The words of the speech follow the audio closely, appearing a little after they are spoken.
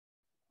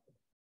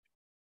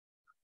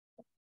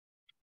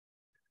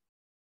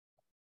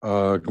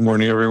Good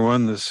morning,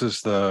 everyone. This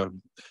is the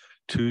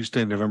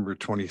Tuesday, November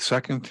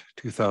 22nd,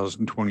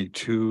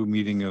 2022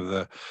 meeting of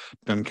the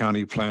Bend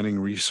County Planning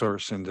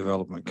Resource and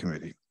Development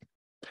Committee.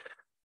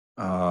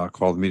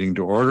 Call the meeting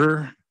to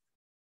order.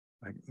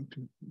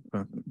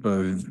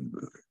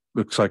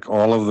 Looks like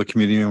all of the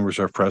committee members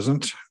are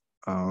present.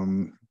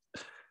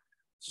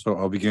 So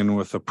I'll begin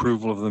with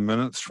approval of the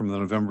minutes from the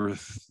November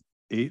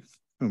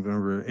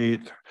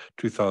 8th,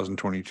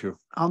 2022.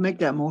 I'll make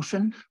that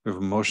motion. We have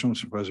a motion,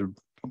 Supervisor.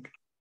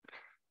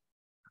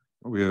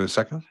 We have a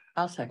second?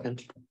 I'll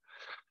second.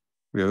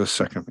 We have a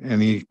second.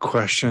 Any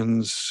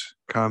questions,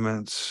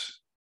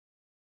 comments?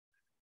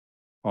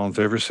 All in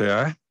favor, say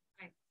aye.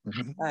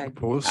 Aye.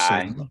 Opposed,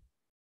 say no.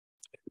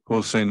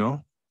 Opposed, say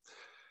no.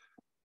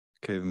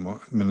 Okay, the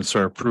minutes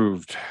are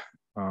approved.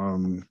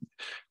 Do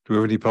we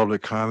have any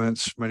public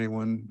comments from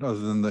anyone other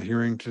than the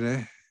hearing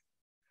today?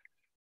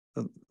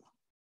 Doesn't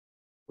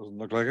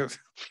look like it.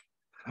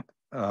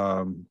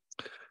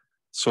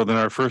 So then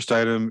our first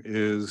item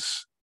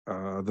is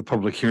the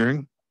public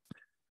hearing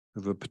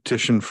of a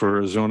petition for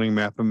a zoning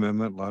map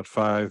amendment, Lot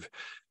 5,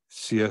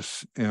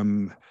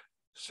 CSM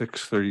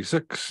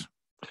 636,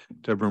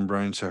 Deborah and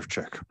Brian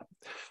Sefcik.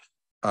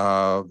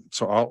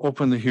 So I'll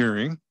open the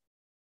hearing.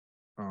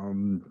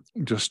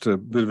 Just a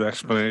bit of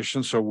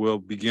explanation. So we'll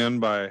begin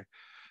by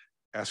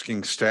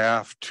asking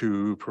staff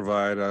to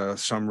provide a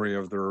summary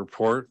of the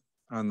report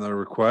on the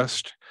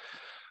request.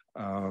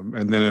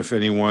 And then if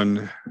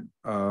anyone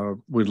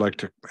would like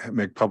to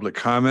make public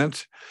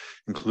comment,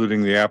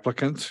 including the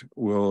applicant,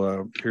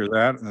 we'll hear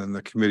that, and then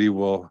the committee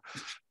will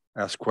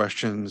ask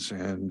questions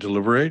and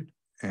deliberate.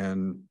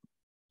 And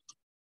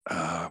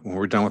when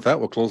we're done with that,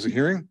 we'll close the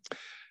hearing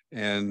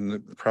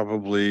and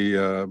probably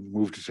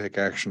move to take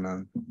action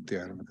on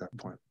the item at that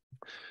point.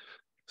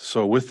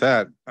 So with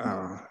that,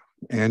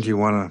 Angie, you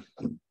want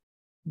to?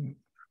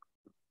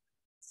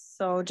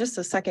 So just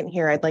a second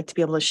here, I'd like to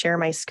be able to share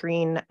my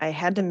screen. I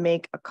had to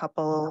make a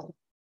couple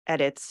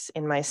edits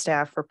in my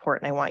staff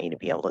report, and I want you to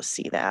be able to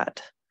see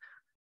that.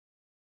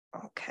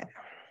 Okay.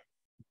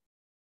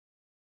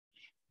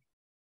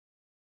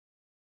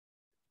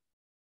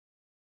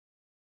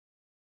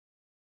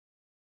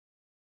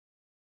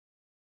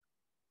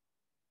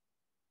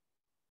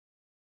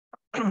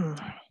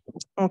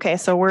 Okay,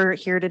 so we're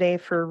here today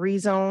for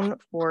rezone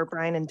for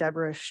Brian and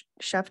Deborah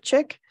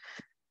Sefcik.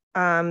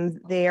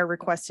 They are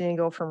requesting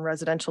to go from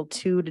residential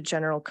 2 to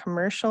general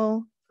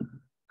commercial.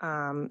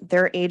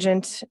 Their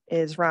agent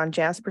is Ron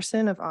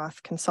Jasperson of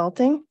Auth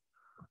Consulting.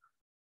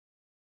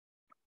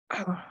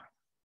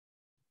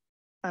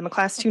 A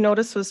class 2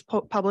 notice was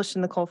published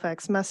in the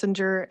Colfax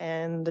Messenger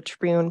and the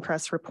Tribune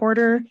Press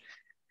Reporter,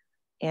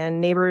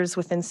 and neighbors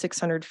within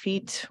 600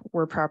 feet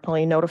were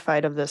properly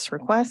notified of this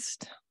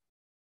request.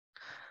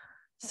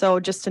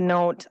 So just to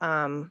note,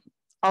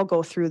 I'll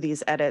go through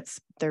these edits.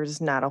 There's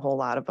not a whole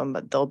lot of them,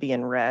 but they'll be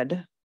in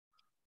red.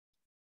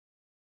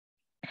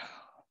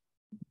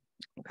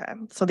 Okay,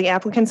 so the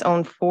applicants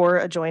own 4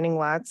 adjoining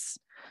lots,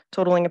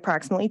 totaling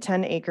approximately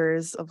 10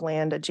 acres of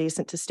land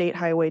adjacent to State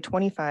Highway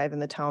 25 in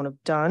the town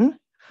of Dunn.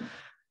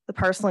 The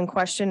parcel in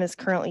question is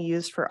currently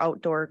used for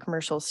outdoor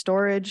commercial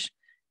storage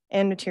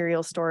and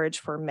material storage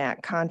for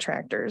MAC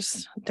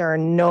contractors. There are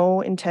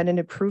no intended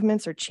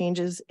improvements or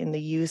changes in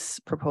the use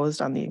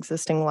proposed on the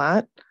existing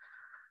lot.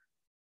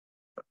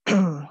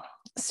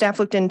 Staff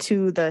looked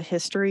into the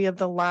history of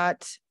the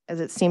lot, as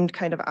it seemed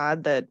kind of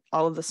odd that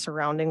all of the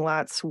surrounding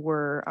lots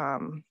were,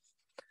 let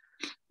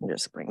me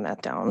just bring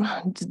that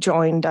down,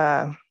 joined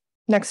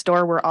next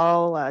door were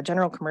all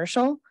general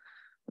commercial,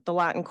 but the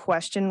lot in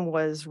question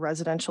was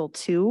residential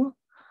 2.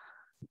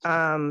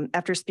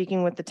 After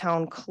speaking with the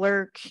town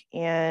clerk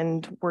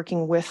and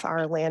working with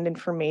our land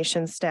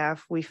information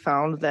staff, we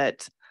found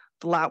that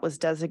the lot was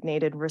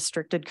designated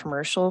restricted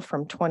commercial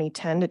from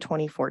 2010 to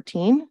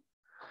 2014.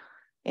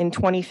 In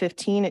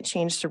 2015, it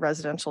changed to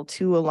residential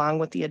 2 along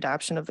with the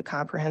adoption of the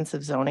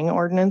comprehensive zoning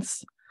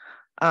ordinance.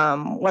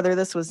 Whether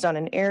this was done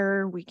in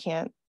error, we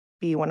can't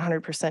be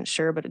 100%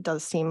 sure, but it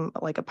does seem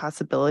like a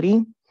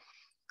possibility.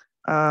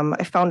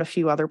 I found a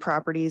few other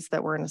properties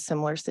that were in a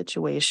similar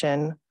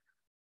situation.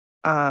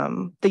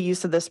 The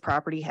use of this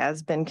property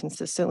has been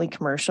consistently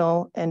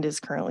commercial and is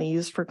currently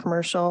used for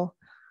commercial.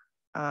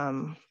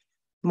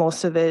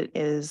 Most of it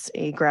is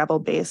a gravel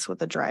base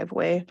with a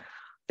driveway.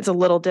 It's a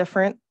little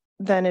different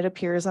than it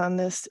appears on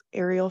this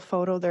aerial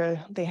photo.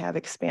 They have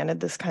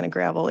expanded this kind of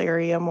gravel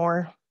area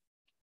more.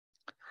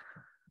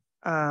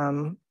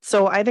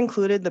 So I've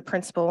included the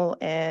principal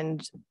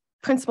and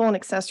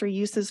accessory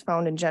uses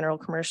found in general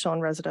commercial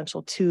and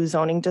residential 2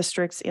 zoning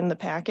districts in the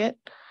packet.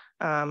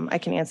 I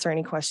can answer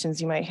any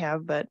questions you might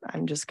have, but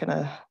I'm just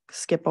gonna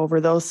skip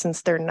over those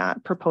since they're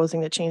not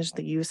proposing to change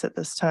the use at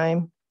this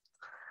time.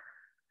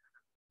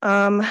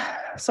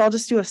 So I'll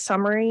just do a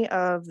summary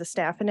of the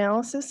staff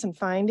analysis and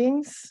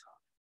findings.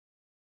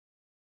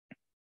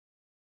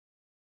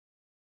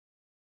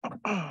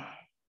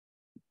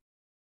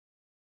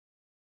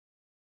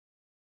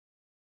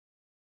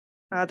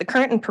 The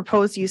current and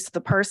proposed use of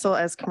the parcel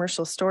as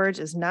commercial storage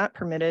is not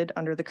permitted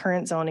under the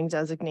current zoning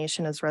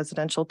designation as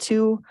residential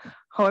 2.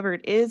 However,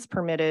 it is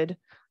permitted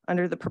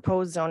under the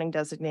proposed zoning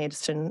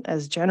designation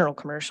as general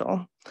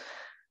commercial.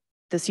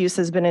 This use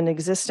has been in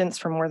existence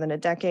for more than a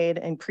decade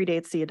and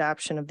predates the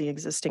adoption of the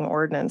existing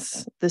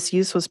ordinance. This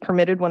use was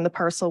permitted when the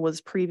parcel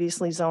was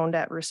previously zoned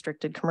at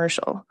restricted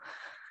commercial.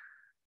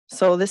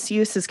 So this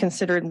use is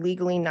considered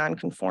legally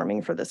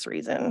non-conforming for this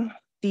reason.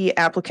 The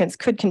applicants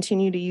could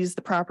continue to use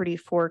the property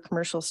for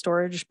commercial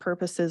storage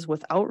purposes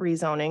without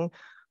rezoning,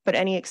 but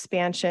any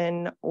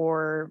expansion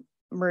or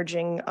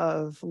merging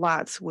of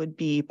lots would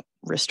be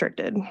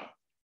restricted.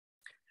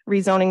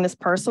 Rezoning this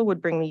parcel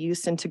would bring the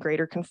use into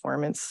greater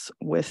conformance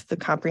with the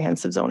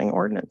comprehensive zoning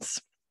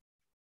ordinance.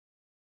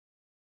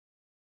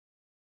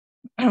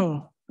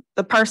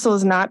 The parcel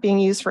is not being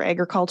used for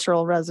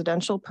agricultural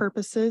residential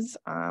purposes.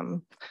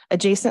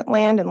 Adjacent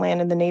land and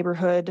land in the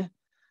neighborhood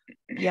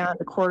beyond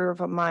a quarter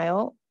of a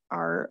mile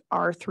are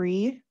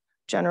R3,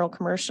 general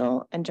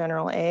commercial and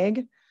general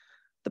ag.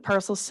 The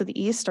parcels to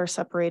the east are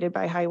separated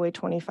by Highway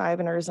 25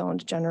 and are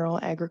zoned general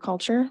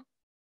agriculture.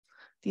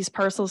 These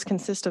parcels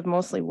consist of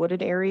mostly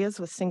wooded areas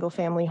with single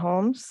family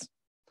homes.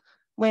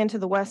 Land to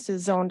the west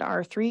is zoned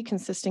R3,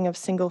 consisting of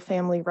single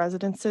family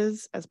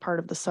residences as part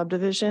of the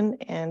subdivision,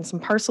 and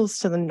some parcels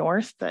to the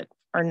north that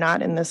are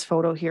not in this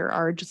photo here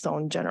are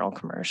zoned general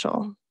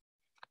commercial.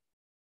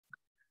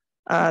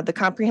 The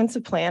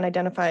comprehensive plan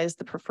identifies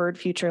the preferred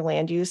future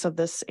land use of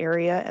this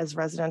area as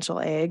residential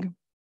ag.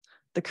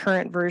 The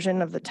current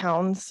version of the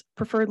town's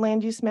preferred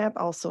land use map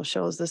also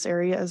shows this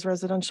area as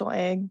residential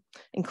ag,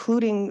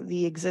 including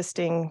the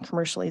existing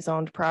commercially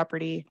zoned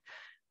property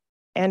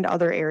and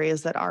other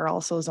areas that are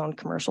also zoned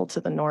commercial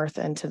to the north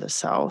and to the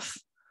south.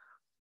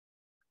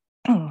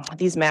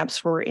 These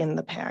maps were in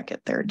the packet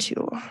there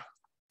too.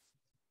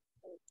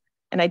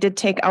 And I did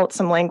take out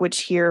some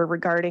language here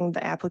regarding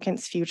the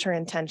applicant's future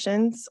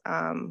intentions.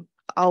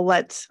 I'll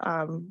let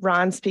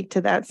Ron speak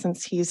to that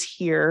since he's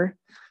here.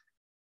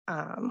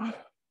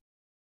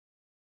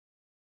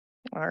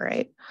 All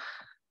right.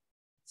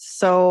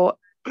 So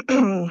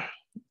I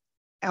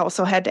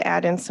also had to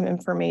add in some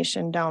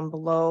information down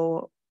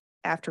below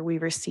after we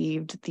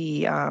received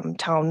the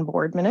town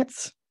board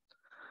minutes.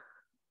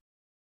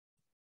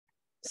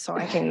 So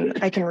I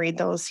can read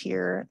those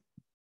here.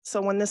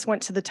 So when this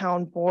went to the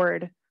town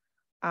board,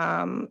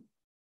 Ron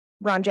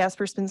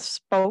Jasperson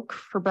spoke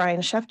for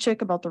Brian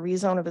Shefchick about the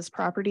rezone of his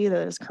property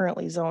that is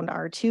currently zoned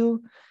R2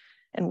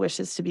 and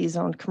wishes to be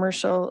zoned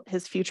commercial.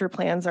 His future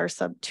plans are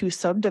to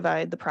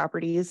subdivide the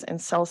properties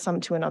and sell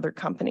some to another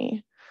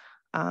company.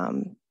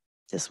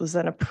 This was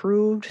then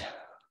approved.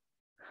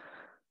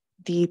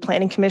 The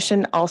Planning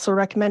Commission also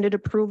recommended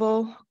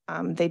approval.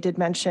 They did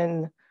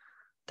mention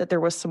that there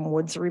was some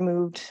woods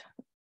removed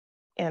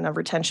and a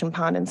retention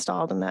pond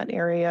installed in that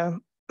area.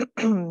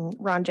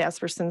 Ron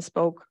Jasperson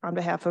spoke on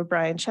behalf of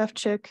Brian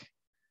Shefchick,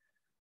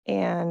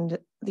 and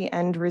the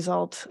end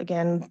result,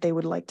 again, they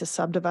would like to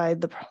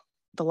subdivide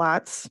the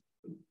lots.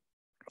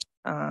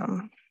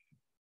 All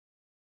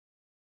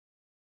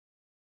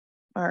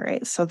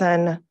right, so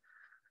then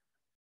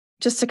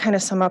just to kind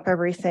of sum up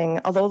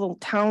everything, although the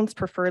town's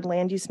preferred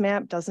land use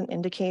map doesn't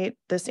indicate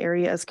this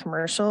area as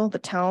commercial, the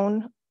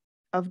town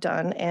of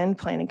Dunn and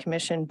Planning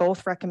Commission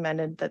both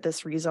recommended that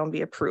this rezone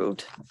be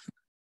approved.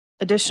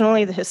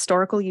 Additionally, the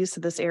historical use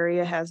of this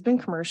area has been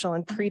commercial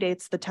and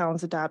predates the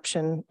town's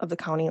adoption of the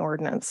county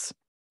ordinance.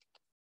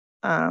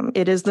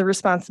 It is the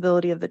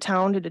responsibility of the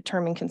town to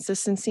determine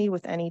consistency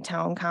with any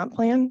town comp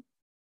plan.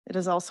 It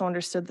is also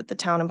understood that the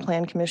Town and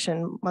Plan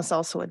Commission must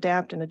also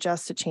adapt and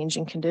adjust to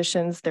changing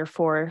conditions.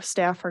 Therefore,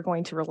 staff are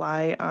going to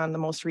rely on the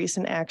most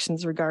recent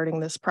actions regarding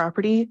this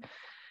property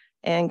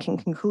and can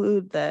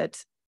conclude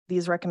that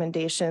these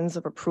recommendations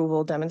of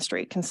approval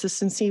demonstrate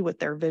consistency with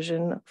their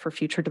vision for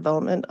future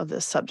development of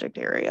this subject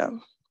area.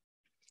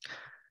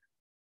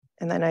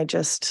 And then I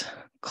just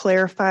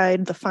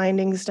clarified the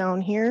findings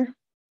down here.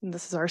 And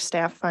this is our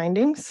staff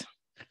findings.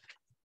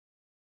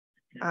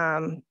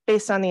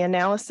 Based on the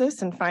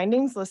analysis and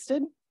findings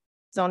listed,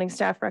 zoning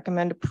staff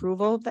recommend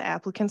approval of the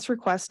applicant's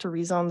request to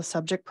rezone the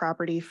subject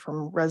property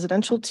from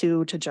residential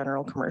 2 to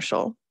general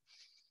commercial.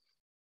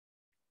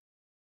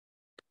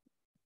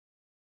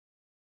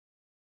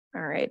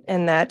 All right,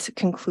 and that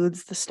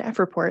concludes the staff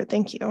report.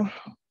 Thank you.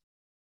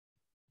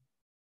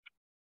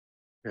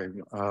 Okay,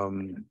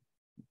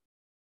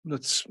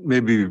 let's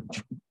maybe,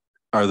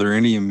 are there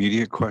any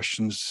immediate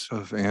questions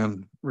of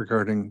Anne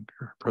regarding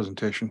her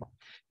presentation?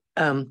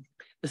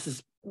 This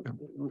is,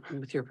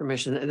 with your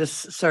permission, this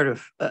sort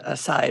of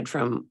aside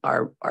from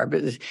our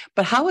business,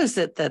 but how is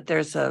it that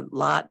there's a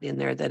lot in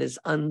there that is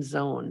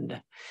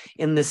unzoned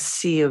in the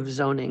sea of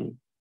zoning?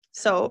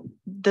 So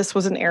this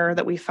was an error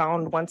that we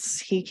found once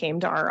he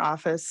came to our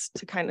office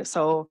to kind of,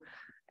 so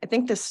I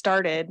think this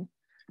started,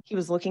 he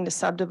was looking to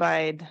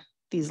subdivide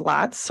these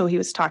lots. So he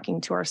was talking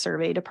to our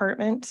survey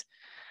department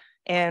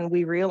and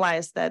we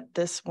realized that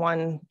this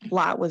one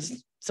lot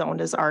was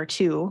zoned as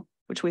R2,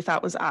 which we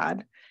thought was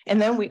odd.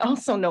 And then we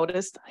also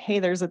noticed, hey,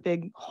 there's a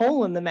big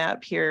hole in the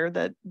map here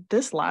that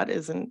this lot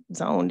isn't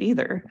zoned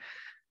either.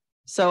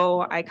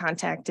 So I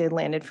contacted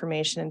Land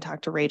Information and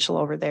talked to Rachel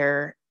over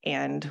there,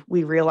 and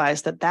we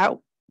realized that that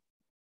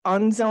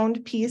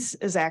unzoned piece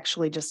is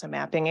actually just a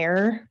mapping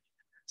error.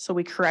 So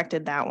we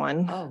corrected that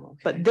one. Oh, okay.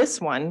 But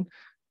this one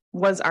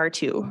was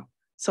R2.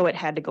 So it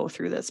had to go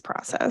through this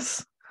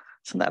process.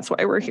 So that's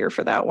why we're here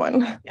for that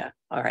one. Yeah.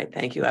 All right.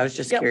 Thank you. I was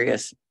just Yep.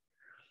 curious.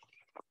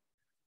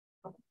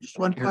 Just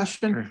one Here,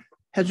 question. here.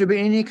 Has there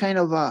been any kind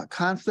of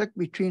conflict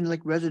between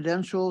like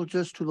residential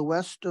just to the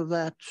west of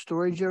that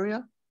storage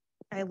area?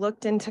 I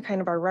looked into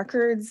kind of our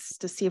records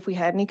to see if we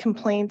had any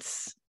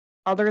complaints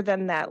other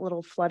than that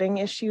little flooding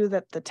issue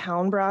that the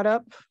town brought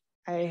up.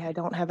 I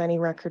don't have any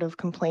record of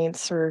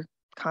complaints or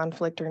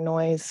conflict or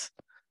noise.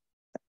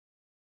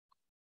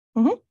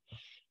 Mr.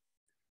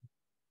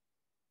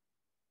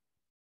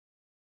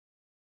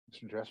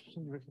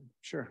 Jesperson?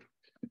 Sure.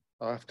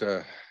 I'll have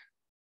to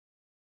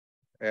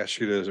ask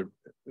you to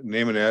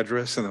name and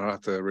address, and then I'll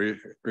have to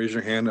raise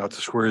your hand. I'll have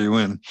to swear you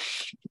in.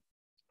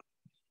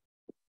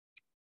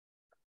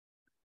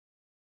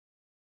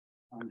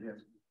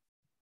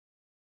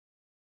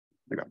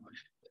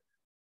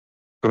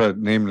 Go ahead,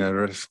 name and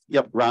address.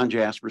 Yep, Ron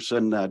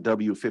Jasperson,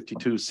 W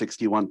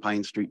 5261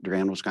 Pine Street,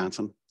 Durand,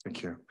 Wisconsin.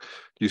 Thank you. Do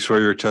you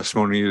swear your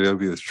testimony to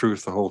be the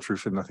truth, the whole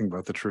truth, and nothing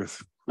but the truth?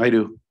 I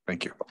do.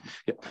 Thank you.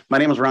 Yep. My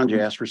name is Ron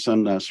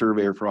Jasperson,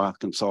 surveyor for Roth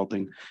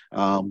Consulting.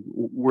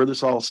 Where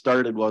this all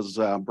started was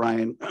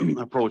Brian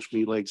approached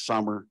me late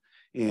summer,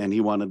 and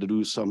he wanted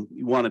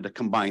to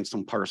combine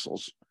some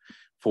parcels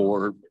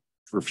for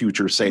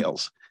future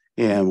sales.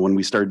 And when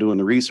we started doing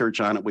the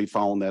research on it, we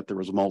found that there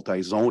was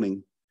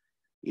multi-zoning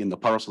in the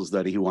parcels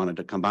that he wanted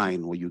to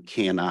combine. Well, you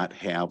cannot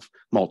have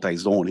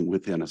multi-zoning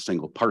within a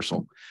single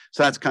parcel.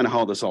 So that's kind of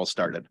how this all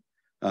started.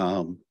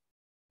 And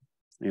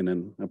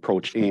then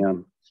approached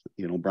Ann,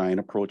 Brian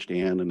approached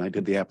Ann, and I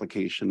did the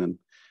application, and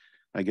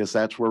I guess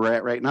that's where we're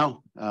at right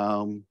now.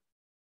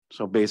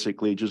 So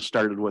basically just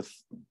started with,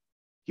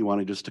 he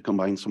wanted just to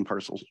combine some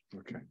parcels.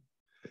 Okay.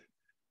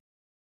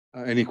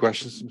 Any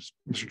questions,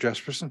 Mr.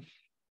 Jesperson?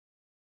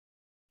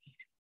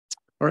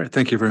 All right,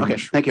 thank you very Okay,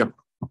 much. thank you.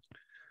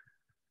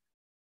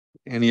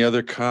 Any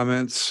other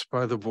comments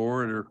by the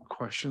board or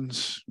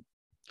questions?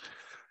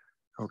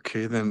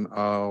 Okay, then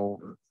I'll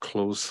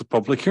close the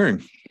public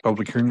hearing.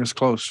 Public hearing is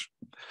closed.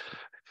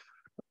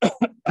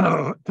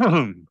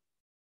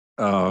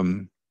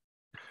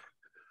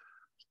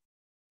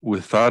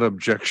 Without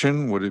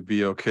objection, would it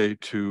be okay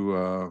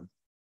to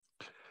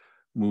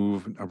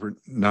move number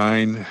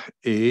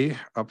 9A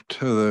up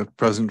to the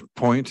present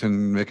point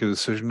and make a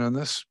decision on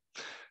this?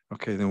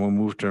 Okay, then we'll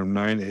move to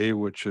 9A,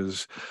 which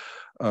is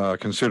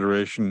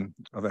consideration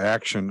of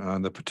action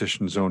on the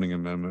petition zoning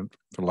amendment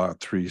for lot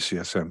 3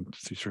 CSM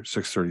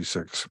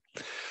 636.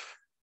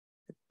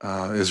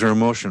 Is there a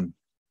motion?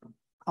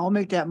 I'll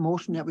make that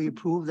motion that we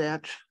approve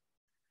that.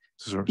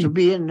 Is there-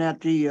 Being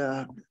that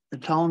the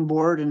town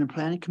board and the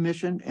planning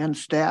commission and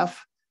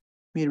staff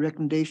made a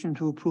recommendation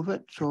to approve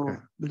it. So Okay.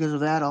 because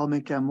of that, I'll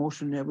make that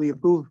motion that we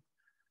approve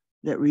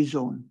that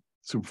rezone.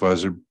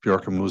 Supervisor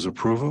Bjorkum moves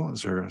approval.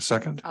 Is there a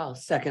second? I'll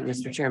second,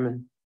 Mr.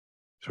 Chairman.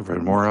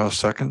 Supervisor Morehouse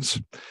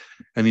seconds.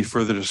 Any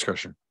further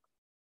discussion?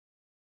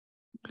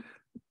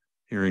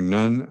 Hearing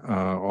none,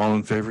 all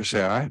in favor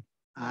say aye.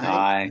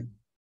 Aye.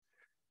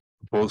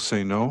 Opposed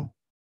say no.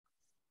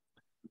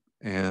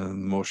 And the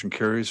motion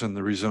carries and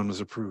the rezone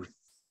is approved.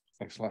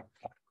 Thanks a lot.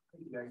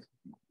 Back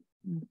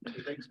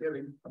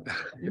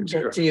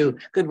to you.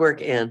 Good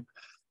work, Ann.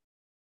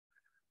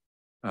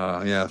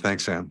 Yeah,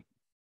 thanks, Sam.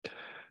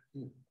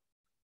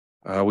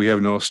 We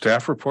have no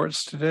staff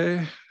reports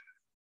today.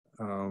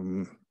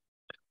 No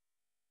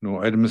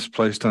items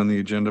placed on the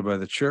agenda by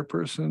the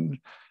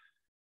chairperson.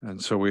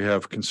 And so we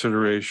have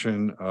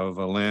consideration of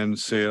a land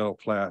sale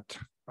plat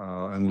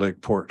in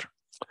Lakeport.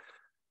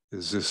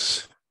 Is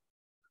this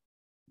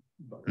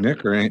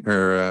Nick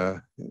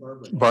or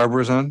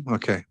Barbara's on?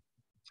 Okay.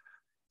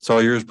 It's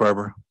all yours,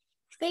 Barbara.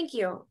 Thank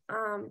you.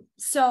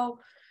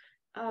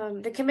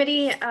 The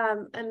committee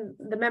and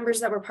the members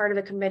that were part of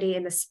the committee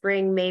in the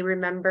spring may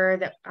remember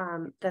that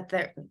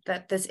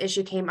that this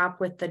issue came up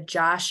with the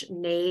Josh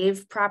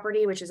Nave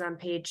property, which is on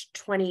page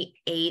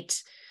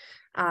 28.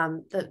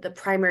 The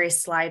primary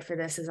slide for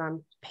this is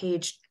on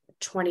page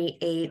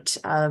 28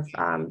 of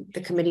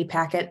the committee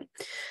packet.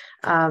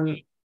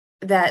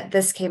 That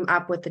this came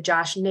up with the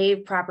Josh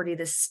Nave property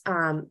this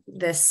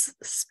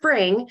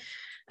spring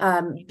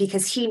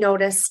because he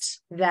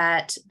noticed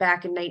that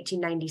back in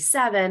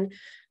 1997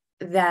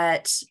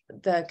 that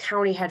the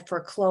county had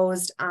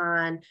foreclosed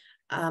on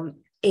a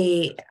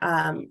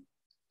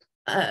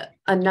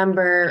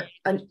number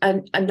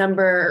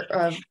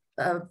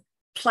of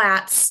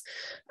plats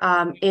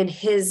in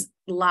his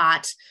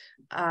lot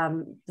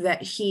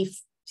that he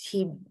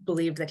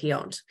believed that he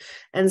owned.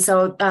 And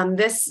so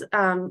this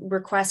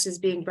request is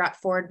being brought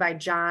forward by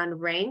John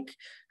Rank,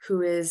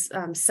 who is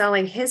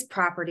selling his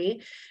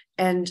property.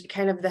 And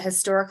kind of the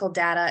historical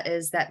data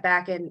is that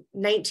back in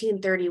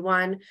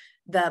 1931,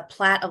 the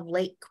plat of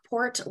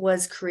Lakeport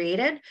was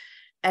created.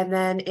 And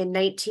then in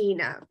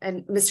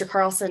and Mr.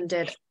 Carlson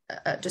did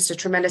just a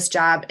tremendous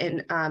job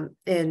in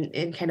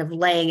kind of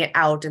laying it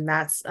out. And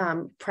that's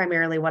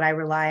primarily what I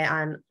rely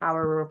on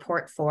our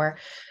report for.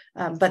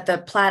 But the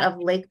plat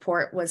of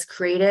Lakeport was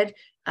created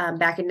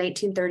back in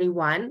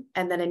 1931.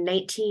 And then in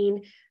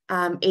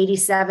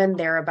 1987,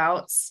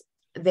 thereabouts,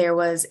 there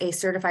was a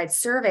certified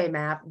survey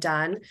map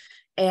done,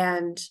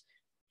 and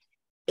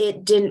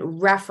it didn't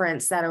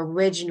reference that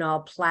original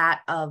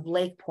plat of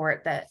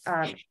Lakeport that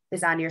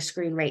is on your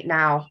screen right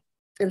now.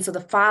 And so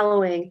the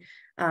following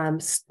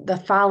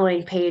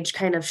page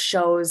kind of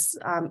shows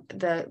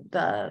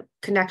the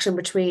connection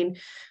between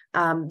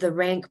the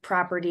Rank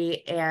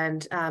property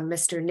and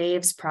Mr.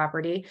 Nave's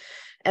property.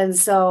 And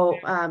so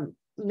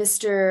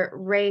Mr.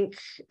 Rank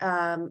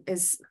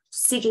is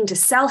seeking to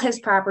sell his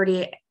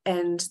property,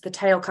 and the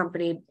title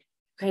company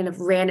kind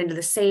of ran into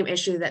the same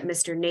issue that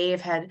Mr.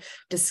 Nave had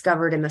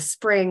discovered in the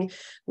spring,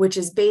 which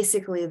is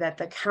basically that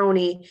the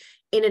county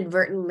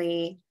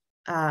inadvertently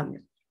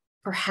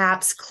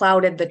perhaps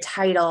clouded the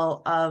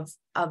title of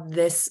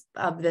this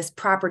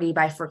property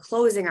by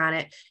foreclosing on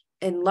it,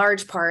 in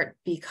large part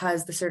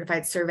because the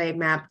certified survey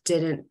map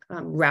didn't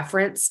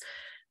reference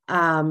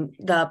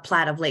the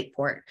plat of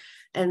Lakeport.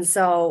 And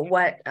so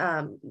what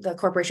the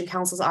Corporation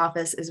Counsel's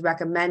office is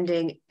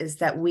recommending is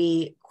that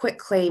we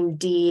quitclaim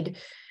deed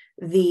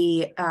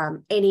the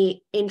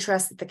any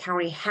interest that the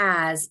county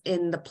has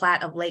in the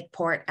plat of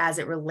Lakeport as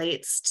it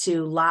relates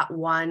to lot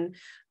 1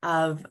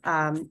 of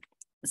the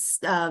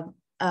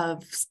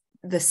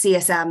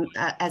CSM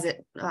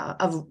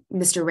of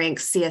Mr.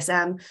 Rank's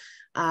CSM,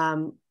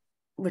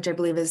 which I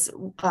believe is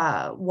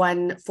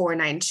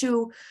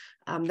 1492.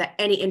 That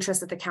any interest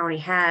that the county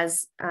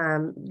has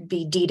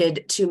be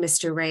deeded to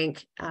Mr.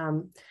 Rank,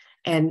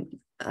 and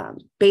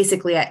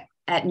basically at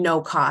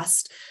no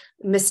cost.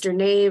 Mr.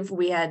 Nave,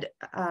 we had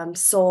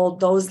sold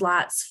those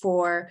lots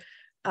for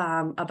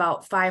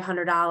about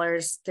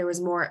 $500. There was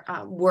more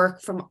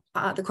work from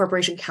the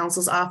Corporation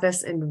Counsel's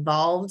office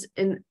involved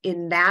in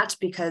that,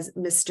 because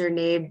Mr.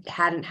 Nave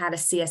hadn't had a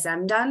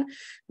CSM done.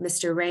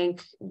 Mr.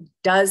 Rank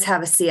does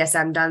have a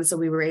CSM done, so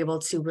we were able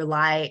to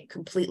rely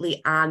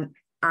completely on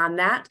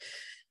that.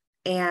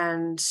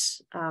 And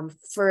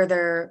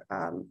further,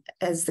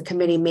 as the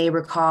committee may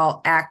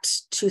recall,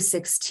 Act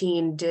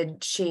 216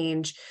 did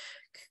change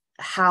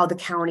how the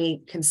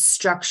county can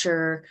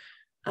structure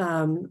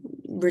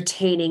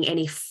retaining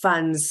any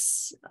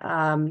funds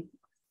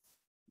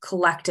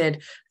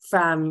collected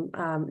from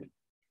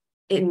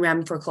in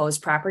rem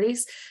foreclosed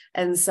properties.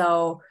 And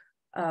so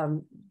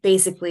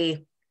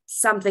basically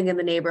something in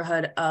the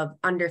neighborhood of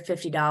under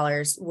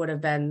 $50 would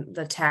have been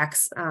the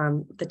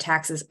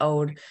taxes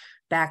owed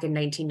back in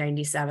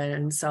 1997.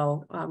 And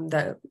so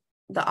the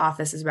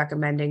office is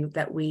recommending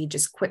that we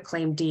just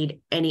quitclaim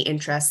deed any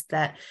interest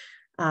that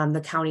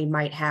the county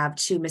might have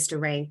to Mr.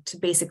 Rank to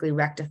basically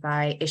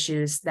rectify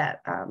issues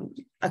that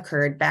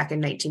occurred back in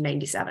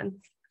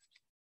 1997.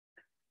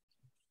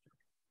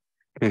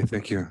 Okay,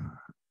 thank you,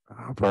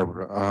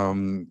 Barbara.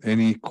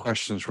 Any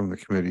questions from the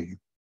committee?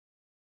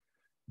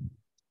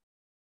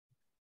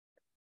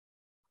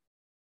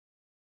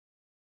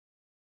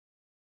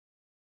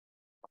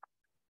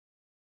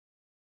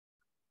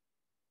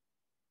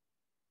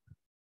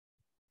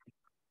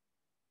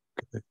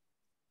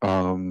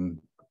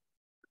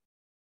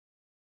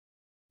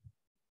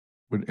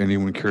 Would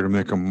anyone care to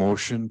make a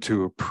motion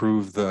to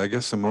approve I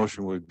guess the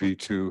motion would be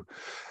to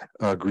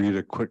agree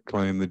to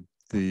quitclaim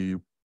the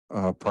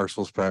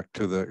parcels back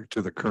to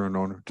the current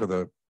owner, to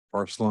the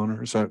parcel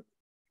owner. Is that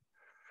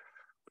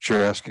what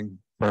you're asking,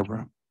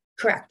 Barbara?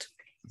 Correct.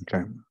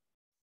 Okay.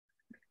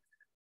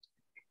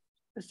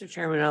 Mr.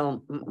 Chairman,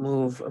 I'll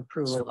move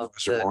approval of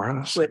Mr. the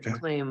Morris, quit okay.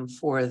 claim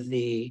for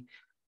the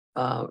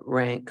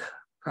Rank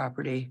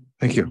property.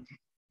 Thank you.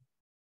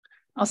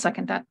 I'll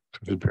second that.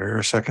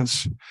 Barrier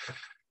seconds.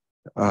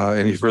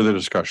 Any further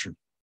discussion?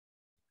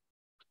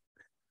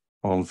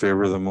 All in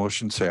favor of the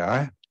motion, say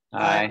aye.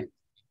 Aye.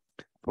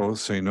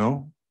 Opposed, say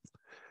no.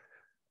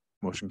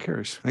 Motion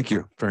carries. Thank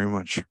you very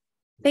much.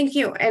 Thank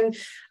you. And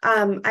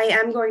I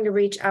am going to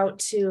reach out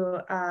to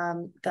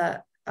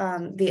the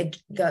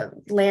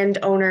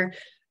landowner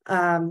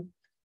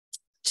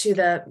to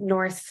the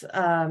north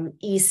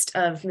east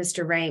of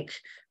Mr. Rank,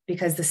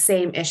 because the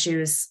same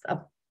issues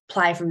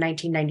apply from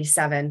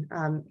 1997.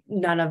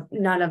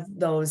 None of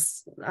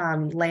those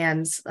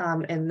lands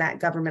in that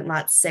government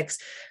lot 6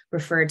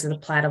 referred to the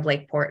plat of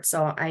Lakeport.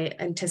 So I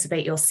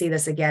anticipate you'll see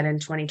this again in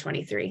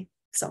 2023.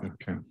 So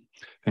okay,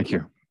 thank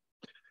you.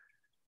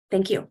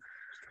 Thank you.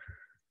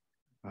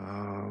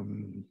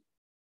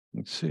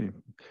 Let's see.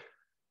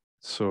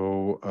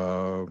 So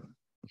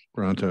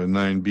we're on to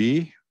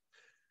 9B,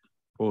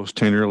 Post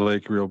Tainer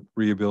Lake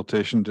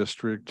Rehabilitation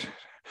District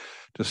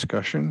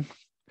discussion.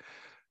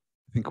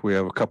 I think we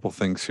have a couple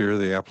things here.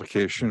 The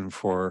application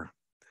for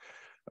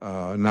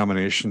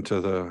nomination to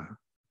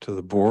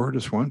the board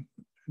is one.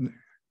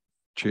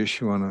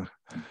 Chase, you want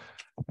to?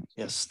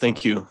 Yes,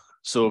 thank you.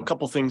 So a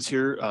couple things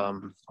here.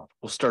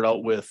 We'll start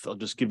out with, I'll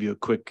just give you a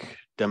quick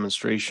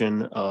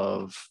demonstration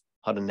of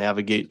how to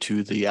navigate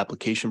to the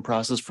application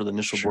process for the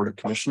initial Board of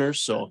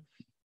Commissioners. So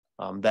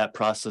that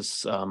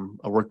process,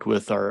 I worked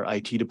with our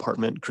IT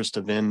department.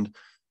 Krista Vind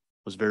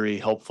was very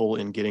helpful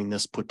in getting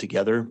this put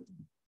together.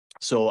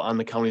 So on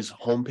the county's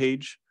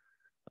homepage,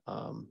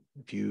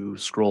 if you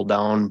scroll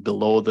down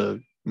below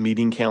the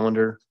meeting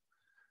calendar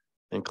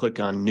and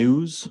click on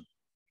news,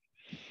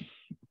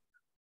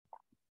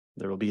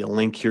 there will be a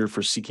link here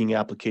for seeking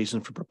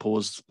application for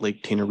proposed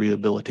Lake Tana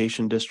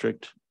Rehabilitation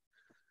District.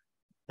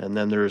 And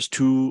then there's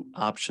two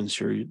options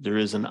here. There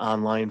is an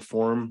online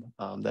form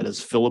that is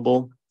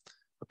fillable,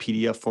 a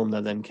PDF form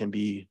that then can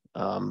be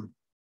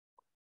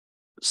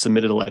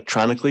submitted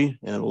electronically,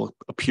 and it will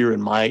appear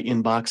in my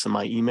inbox and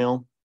my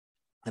email,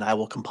 and I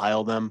will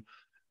compile them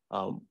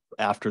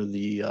after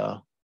the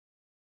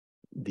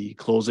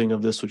closing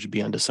of this, which would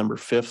be on December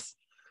 5th.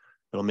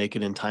 It'll make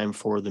it in time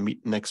for the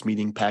next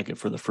meeting packet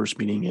for the first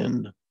meeting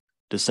in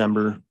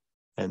December,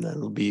 and then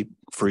it'll be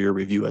for your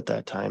review at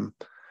that time.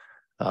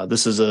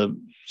 This is a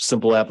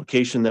simple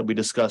application that we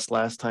discussed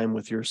last time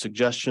with your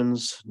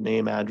suggestions,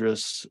 name,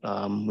 address.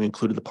 We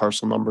included the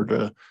parcel number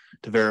to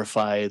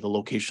verify the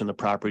location of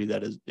the property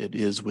that it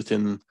is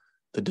within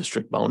the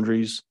district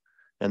boundaries.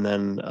 And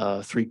then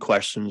 3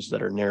 questions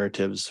that are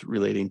narratives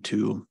relating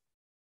to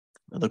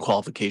the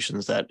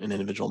qualifications that an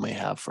individual may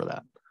have for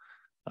that.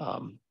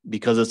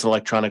 Because it's an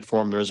electronic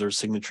form, there's a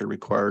signature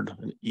required,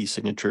 an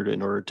e-signature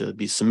in order to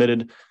be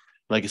submitted.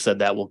 Like I said,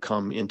 that will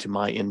come into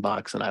my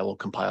inbox and I will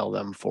compile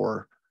them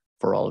for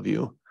all of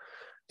you.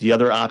 The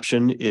other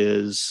option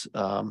is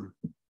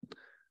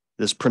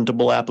this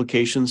printable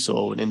application.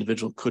 So an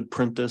individual could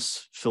print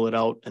this, fill it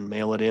out, and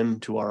mail it in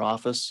to our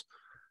office,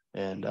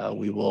 and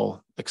we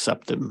will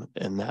accept them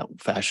in that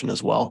fashion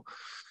as well.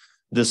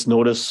 This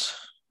notice,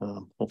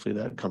 hopefully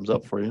that comes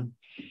up for you.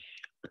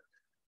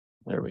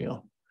 There we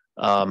go.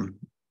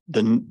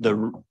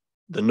 The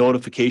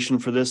notification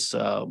for this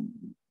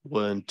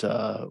went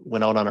out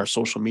on our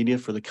social media,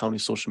 for the county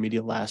social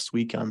media, last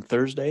week on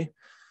Thursday.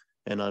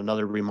 And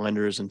another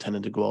reminder is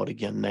intended to go out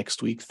again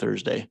next week,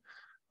 Thursday,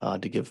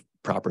 to give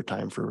proper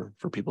time for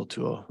people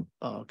to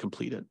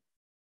complete it.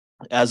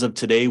 As of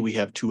today, we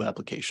have 2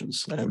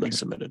 applications that have been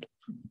submitted.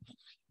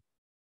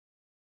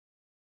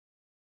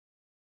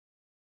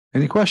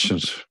 Any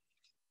questions?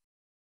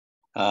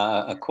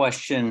 A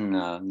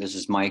question, this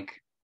is Mike.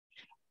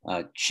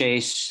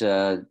 Chase,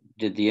 did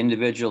the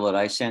individual that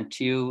I sent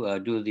to you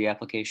do the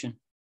application?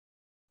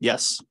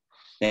 Yes.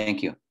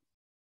 Thank you.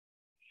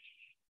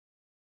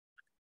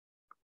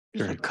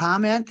 Just a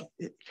comment.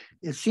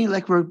 It seems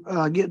like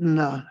we're getting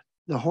the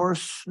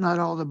horse not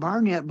out of the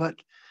barn yet, but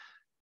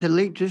the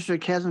Lake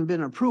District hasn't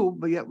been approved,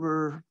 but yet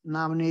we're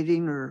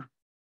nominating, or,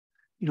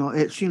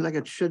 it seems like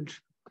it should.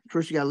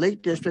 First you got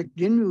Lake District,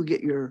 then you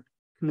get your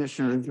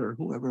commissioners or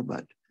whoever,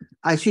 but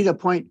I see the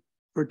point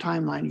for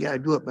timeline. You got to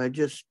do it, but I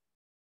just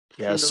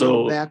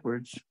so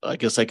backwards. I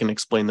guess I can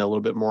explain that a little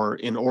bit more.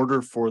 In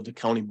order for the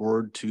county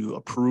board to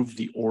approve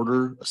the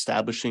order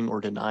establishing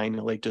or denying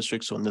the Lake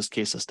District, so in this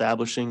case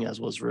establishing,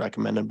 as was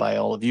recommended by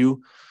all of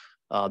you,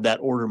 that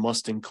order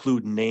must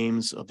include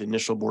names of the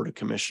initial Board of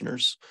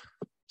Commissioners.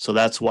 So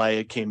that's why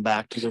it came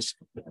back to this.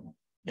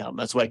 Yeah,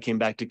 that's why it came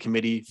back to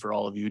committee for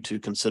all of you to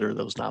consider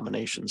those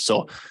nominations.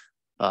 So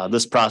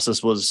this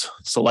process was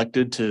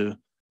selected to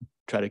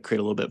try to create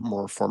a little bit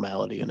more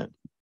formality in it.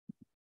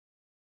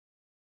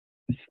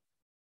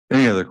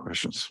 Any other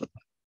questions?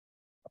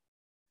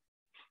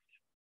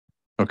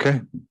 Okay,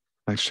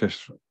 thanks,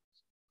 Chase.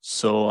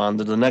 So on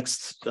to the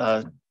next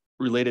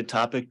related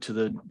topic to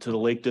the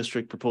Lake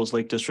District, proposed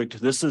Lake District.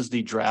 This is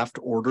the draft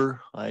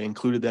order. I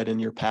included that in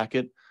your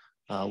packet.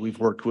 We've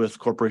worked with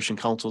Corporation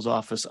Counsel's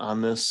office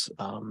on this.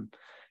 And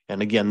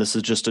again, this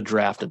is just a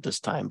draft at this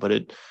time, but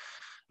I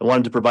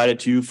wanted to provide it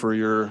to you for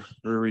your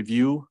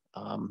review.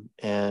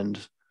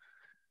 And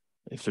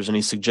if there's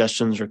any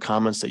suggestions or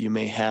comments that you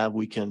may have,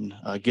 we can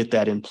get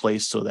that in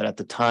place so that at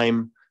the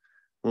time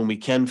when we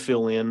can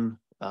fill in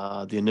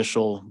the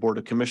initial Board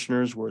of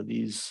Commissioners where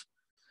these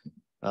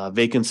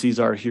vacancies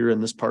are here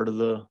in this part of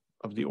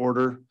the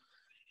order,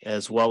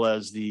 as well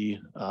as the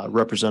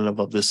representative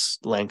of this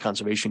Land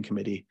Conservation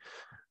Committee,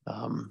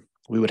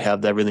 we would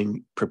have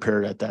everything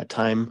prepared at that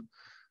time,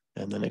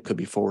 and then it could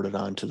be forwarded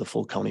on to the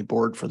full county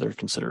board for their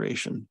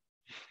consideration.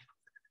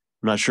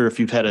 I'm not sure if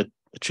you've had a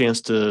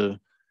chance to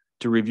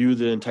review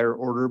the entire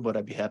order, but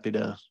I'd be happy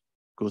to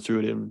go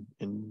through it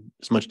in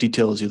as much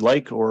detail as you'd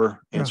like,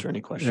 or answer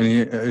any questions.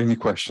 Any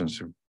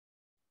questions?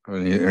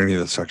 Any of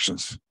the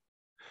sections?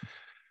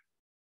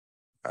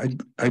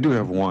 I do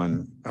have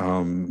one.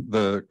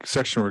 The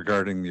section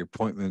regarding the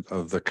appointment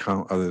of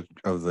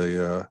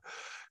the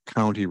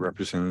county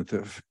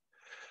representative.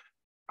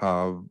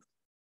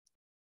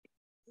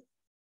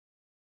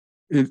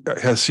 It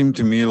has seemed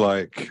to me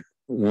like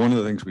one of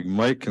the things we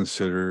might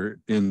consider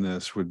in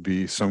this would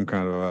be some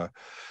kind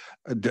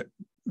of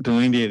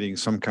delineating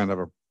some kind of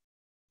a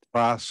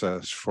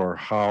process for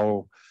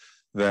how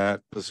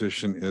that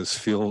position is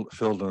filled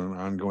on an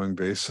ongoing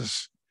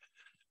basis.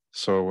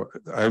 So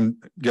I'm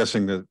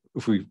guessing that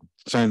if we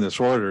sign this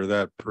order,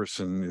 that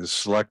person is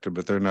selected,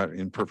 but they're not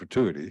in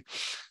perpetuity,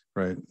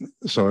 right?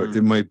 So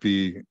it might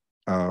be,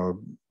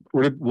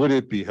 would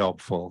it be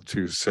helpful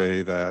to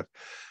say that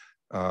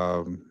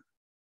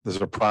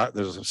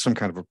there's some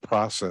kind of a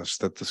process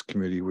that this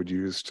committee would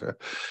use to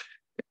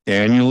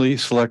annually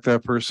select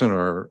that person,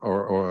 or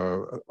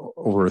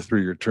over a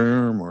 3-year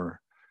term,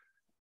 or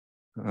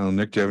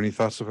Nick, do you have any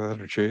thoughts about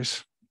that, or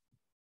Chase?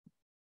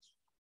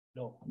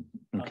 No.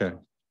 Okay.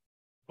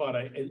 But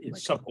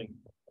it's something.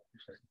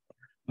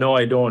 No,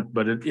 I don't,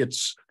 but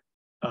it's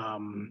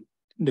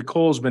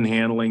Nicole's been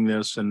handling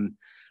this, and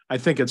I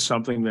think it's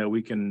something that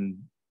we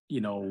can,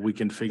 we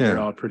can figure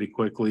out pretty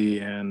quickly,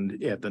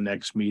 and at the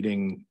next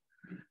meeting,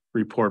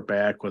 report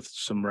back with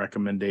some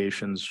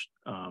recommendations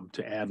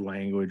to add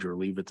language or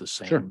leave it the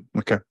same. Sure.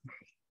 Okay.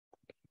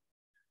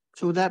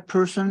 So that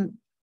person,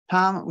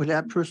 Tom, would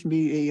that person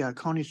be a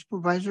county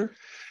supervisor?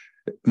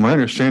 My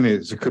understanding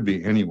is it could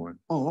be anyone,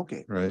 Oh,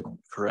 okay. right?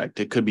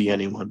 Correct. It could be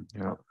anyone.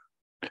 Yeah.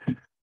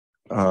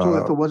 So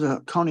if it was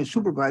a county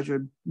supervisor,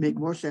 it'd make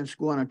more sense to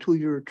go on a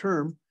 2-year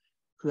term.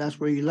 Because that's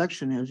where the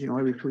election is,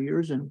 every 2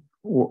 years. And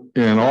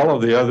all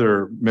of the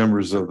other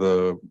members of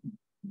the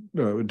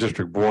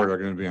district board are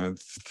going to be on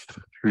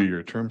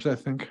 3-year terms, I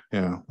think.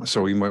 Yeah.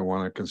 So we might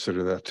want to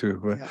consider that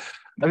too. But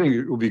I think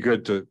it would be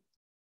good to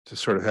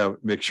sort of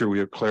make sure we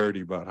have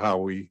clarity about how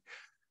we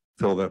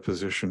fill that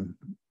position.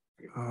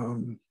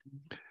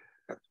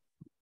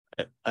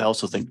 I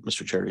also think,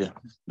 Mr. Chair,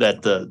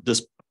 that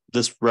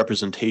this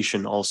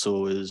representation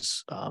also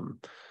is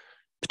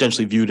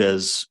potentially viewed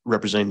as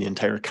representing the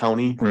entire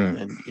county,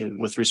 right, and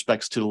with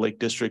respects to the Lake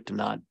District, and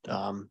not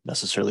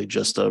necessarily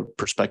just a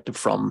perspective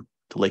from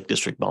the Lake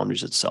District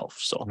boundaries itself.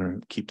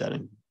 So keep that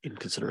in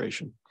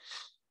consideration.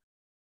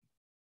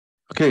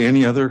 Okay,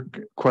 any other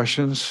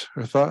questions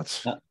or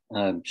thoughts?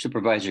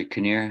 Supervisor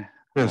Kinnear.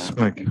 Yes,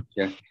 Mike.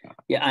 Yeah,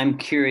 I'm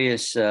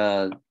curious,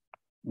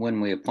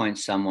 when we appoint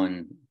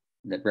someone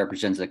that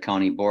represents the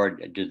county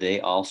board, do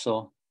they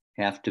also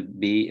have to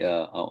be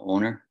a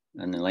owner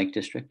in the Lake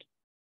District?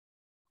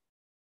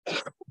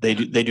 They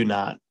do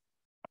not.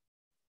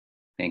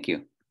 Thank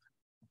you.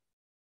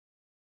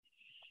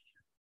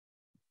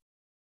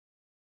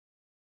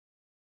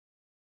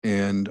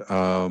 And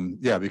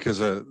yeah, because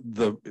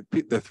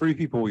the 3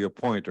 people we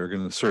appoint are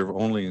going to serve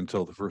only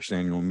until the first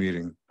annual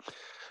meeting.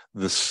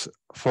 This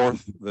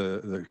fourth,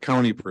 the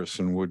county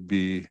person would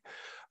be,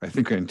 I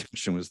think our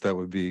intention was that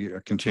would be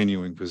a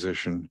continuing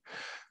position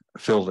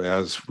filled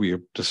as we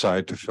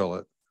decide to fill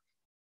it.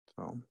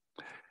 So,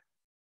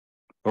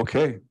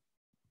 okay.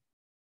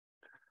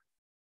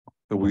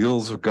 The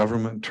wheels of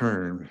government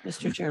turn.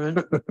 Mr.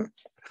 Chairman.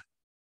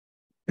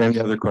 Any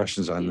other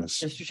questions on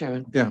this? Mr.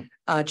 Chairman.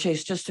 Yeah.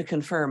 Chase, just to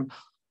confirm,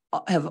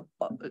 have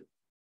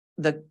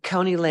the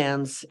county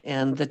lands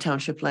and the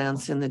township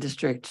lands in the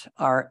district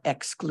are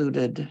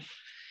excluded?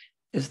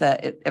 Is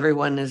that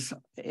everyone has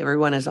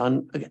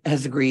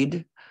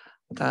agreed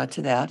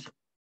to that?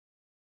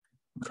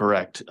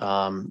 Correct.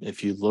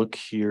 If you look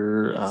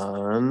here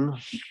on,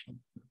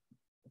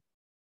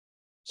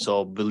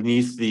 so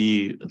beneath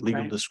the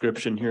legal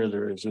description here,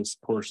 there is this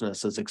portion that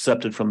says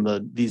accepted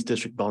from these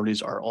district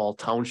boundaries are all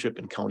township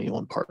and county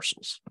owned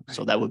parcels.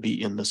 So that would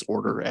be in this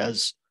order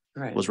as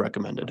was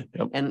recommended.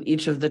 Yep. And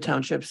each of the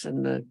townships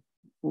and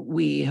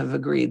we have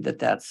agreed that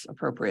that's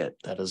appropriate.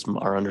 That is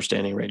our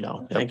understanding right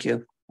now. Yep. Thank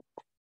you.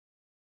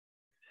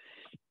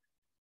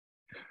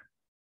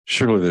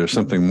 Surely there's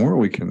something more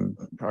we can.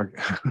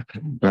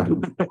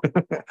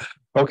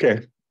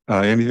 Okay.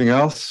 Anything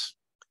else?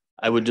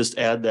 I would just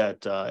add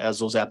that as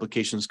those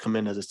applications come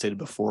in, as I stated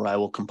before, I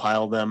will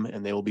compile them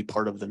and they will be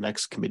part of the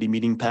next committee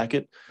meeting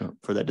packet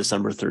for that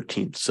December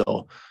 13th.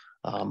 So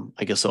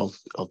I guess I'll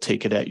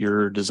take it at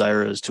your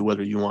desire as to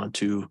whether you want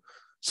to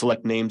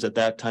select names at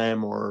that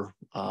time, or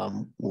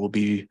we'll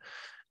be,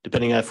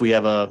 depending on if we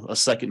have a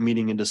second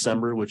meeting in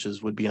December, which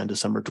would be on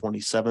December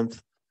 27th.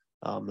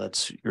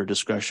 That's your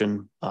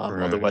discretion.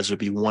 Right. Otherwise, there'd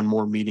be one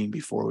more meeting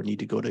before we need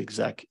to go to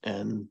exec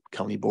and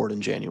county board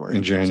in January.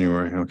 In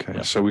January, okay.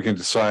 Yeah. So we can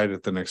decide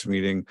at the next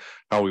meeting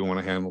how we want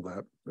to handle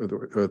that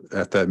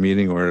at that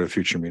meeting or at a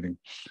future meeting.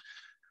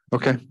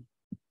 Okay.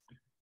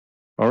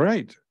 All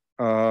right.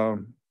 Gosh,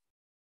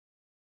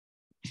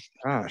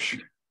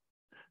 I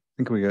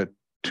think we got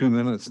 2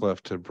 minutes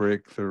left to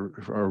break the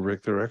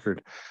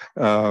record.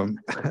 Are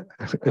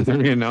there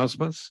any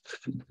announcements?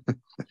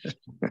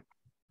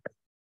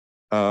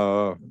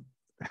 I'm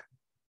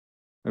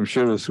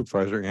sure the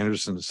Supervisor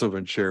Anderson is still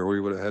been chair.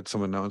 We would have had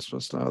some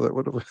announcements now that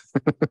would have.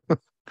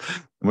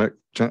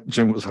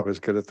 Jim was always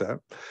good at that.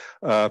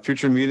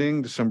 Future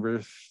meeting,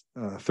 December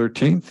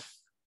 13th.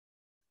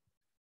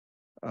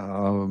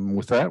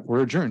 With that,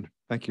 we're adjourned.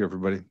 Thank you,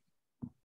 everybody.